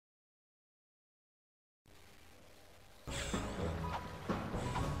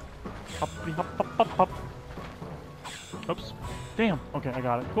Hoppity hop hop hop hop. Oops. Damn. Okay, I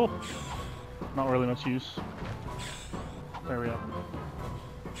got it. Cool. Not really much use. There we go.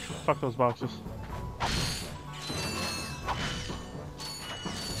 Fuck those boxes.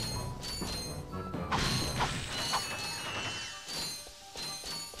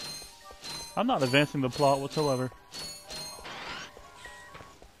 I'm not advancing the plot whatsoever.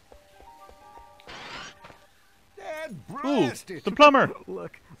 Ooh, the plumber!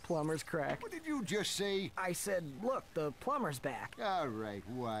 Look, plumber's crack. What did you just say? I said, look, the plumber's back. All right,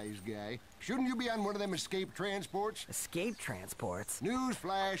 wise guy. Shouldn't you be on one of them escape transports? Escape transports?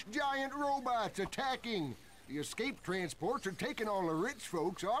 Newsflash, giant robots attacking. The escape transports are taking all the rich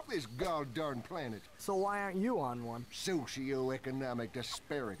folks off this god-darn planet. So why aren't you on one? Socioeconomic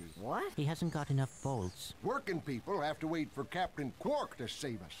disparity. What? He hasn't got enough bolts. Working people have to wait for Captain Quark to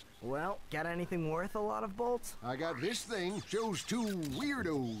save us. Well, got anything worth a lot of bolts? I got this thing. Shows two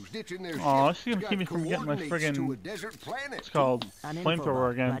weirdos ditching their Aw, ship. she's gonna keep me from getting my friggin'... to a desert planet. It's called An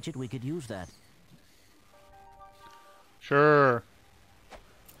flamethrower again. Ratchet, we could use that. Sure.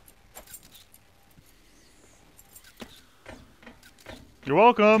 You're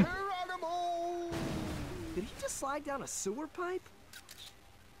welcome. Geronimo! Did he just slide down a sewer pipe?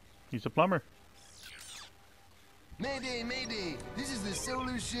 He's a plumber. Mayday, mayday! This is the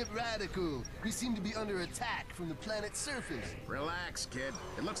solar ship Radical. We seem to be under attack from the planet's surface. Relax, kid.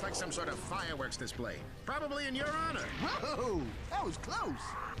 It looks like some sort of fireworks display. Probably in your honor. Whoa! That was close!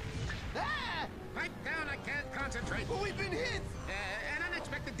 Ah! Pipe down, I can't concentrate. Well, we've been hit! An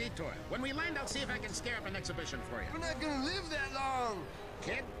unexpected detour. When we land, I'll see if I can scare up an exhibition for you. We're not gonna live that long!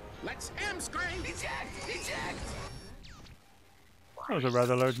 Kid, let's M-scrape! Eject! Eject! That was a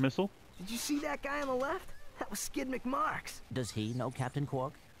rather large missile. Did you see that guy on the left? That was Skid McMarks. Does he know Captain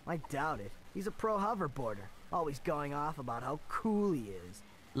Quark? I doubt it. He's a pro hoverboarder, always going off about how cool he is.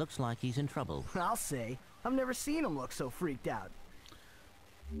 Looks like he's in trouble. I'll say. I've never seen him look so freaked out.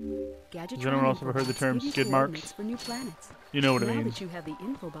 Has anyone else ever heard the term skid marks? For new planets. You know what it Now means. that you have the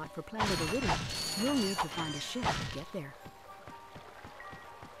infobot for Planet Iridium, you'll need to find a ship to get there.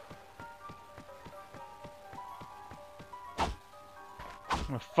 I'm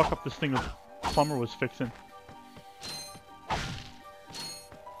gonna fuck up this thing the plumber was fixing.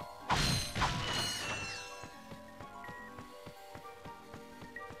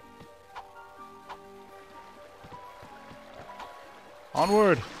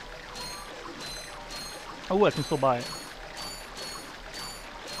 Onward! Oh, I can still buy it.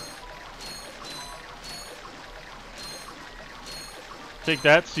 Take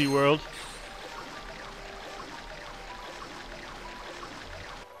that, SeaWorld.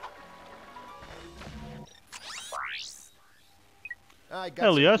 I got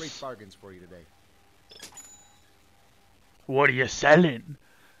Hell some yes. great bargains for you today. What are you selling?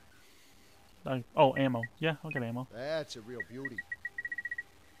 Oh, ammo. Yeah, I'll get ammo. That's a real beauty.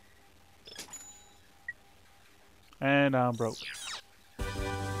 And I'm broke.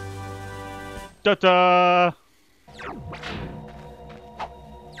 Ta-da!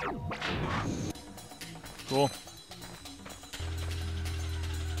 Cool.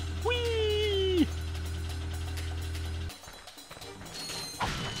 Whee!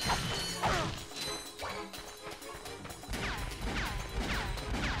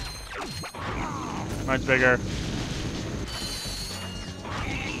 Mine's bigger.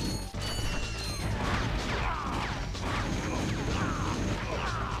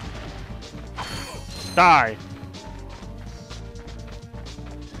 Die!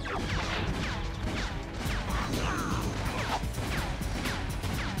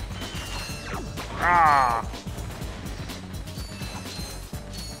 Ah!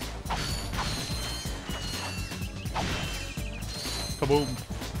 Kaboom!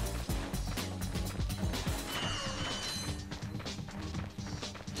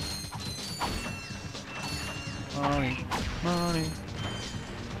 Money, money.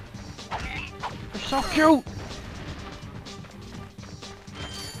 They're so cute!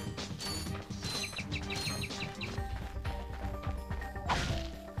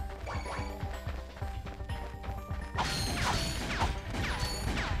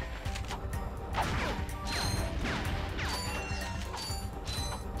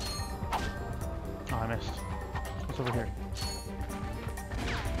 Oh, I missed. What's over here?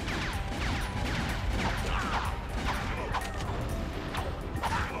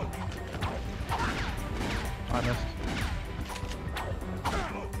 I missed.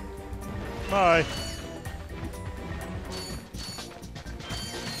 Bye.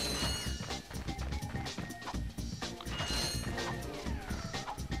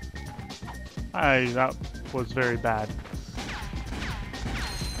 That was very bad.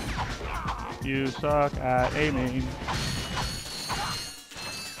 You suck at aiming.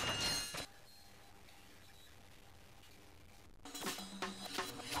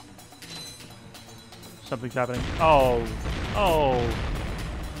 Something's happening. Oh. Oh.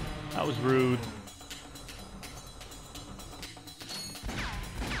 That was rude.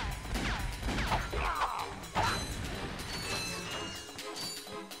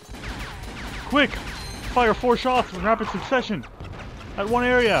 Quick! Fire 4 shots in rapid succession at one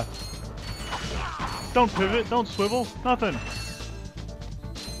area. Don't pivot, don't swivel, nothing.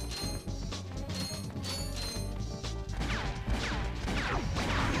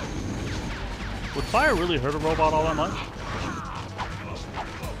 Would fire really hurt a robot all that much?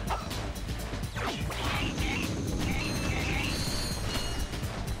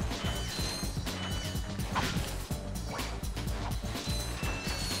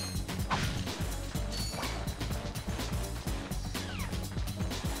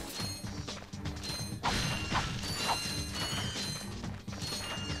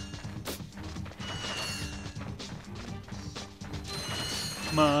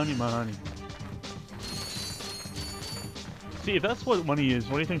 Money, money. See, if that's what money is,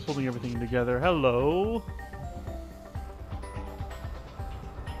 what do you think's holding everything together? Hello?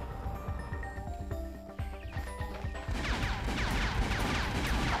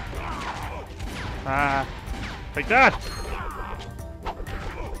 Ah. Take that!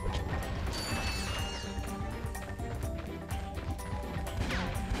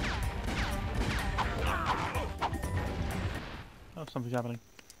 Oh, something's happening.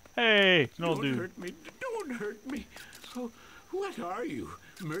 Hey, it's an old dude. Don't hurt me. Don't hurt me. Oh, what are you?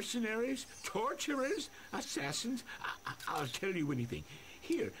 Mercenaries? Torturers? Assassins? I'll tell you anything.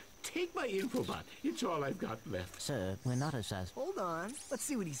 Here, take my infobot. It's all I've got left. Sir, we're not assassins. Hold on. Let's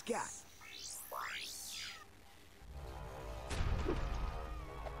see what he's got.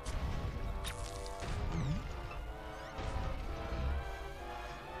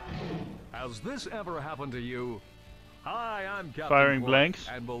 Has this ever happened to you? Hi, I'm Captain Firing Quark, blanks.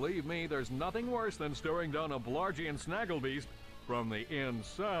 and believe me, there's nothing worse than staring down a Blargian Snagglebeast from the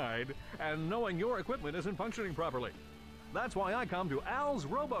inside and knowing your equipment isn't functioning properly. That's why I come to Al's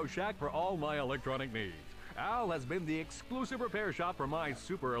Robo Shack for all my electronic needs. Al has been the exclusive repair shop for my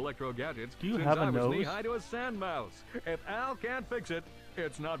super electro gadgets since I was knee-high to a sand mouse. If Al can't fix it,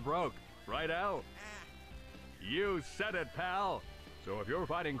 it's not broke. Right, Al? You said it, pal. So if you're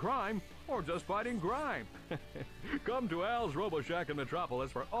fighting crime, or just fighting grime, come to Al's Robo Shack in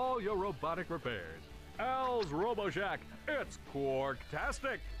Metropolis for all your robotic repairs. Al's Robo Shack, it's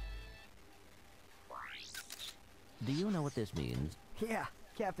Quarktastic! Do you know what this means? Yeah,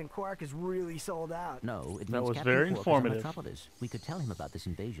 Captain Quark is really sold out. No, it That means was Captain very Quark informative. is in Metropolis. We could tell him about this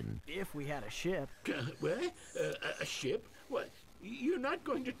invasion. If we had a ship. What? A ship? What? You're not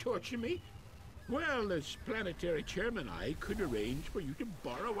going to torture me? Well, as planetary chairman, I could arrange for you to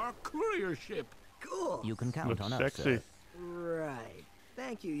borrow our courier ship. Cool. You can count Looks on us, sexy. sir. Right.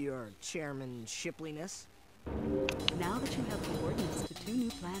 Thank you, your chairman shipliness. Now that you have coordinates to 2 new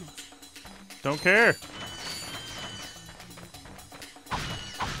planets, Don't care.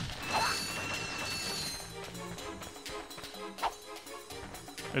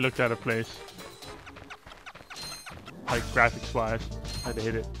 It looked out of place. Like graphics wise. I had to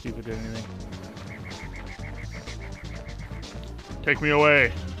hit it, see if it did anything. Take me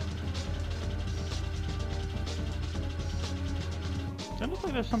away. Does it look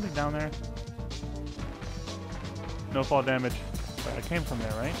like there's something down there? No fall damage. Wait, I came from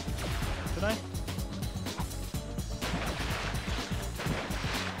there, right? Did I?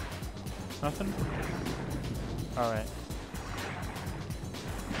 Nothing? Alright.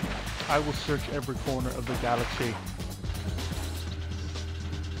 I will search every corner of the galaxy.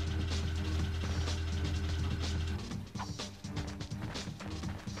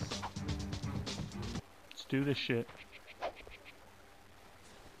 Let's do this shit.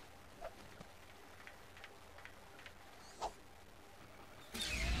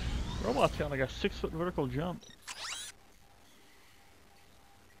 Robot's got like a 6-foot vertical jump.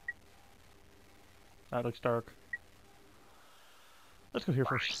 That looks dark. Let's go here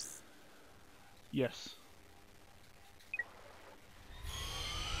first. Yes.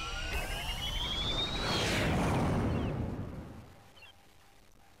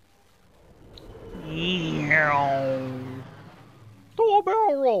 Do a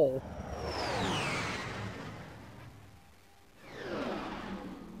barrel roll.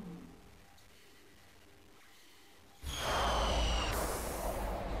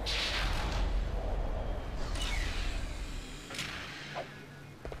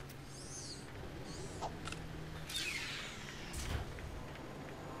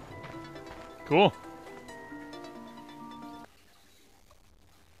 Cool.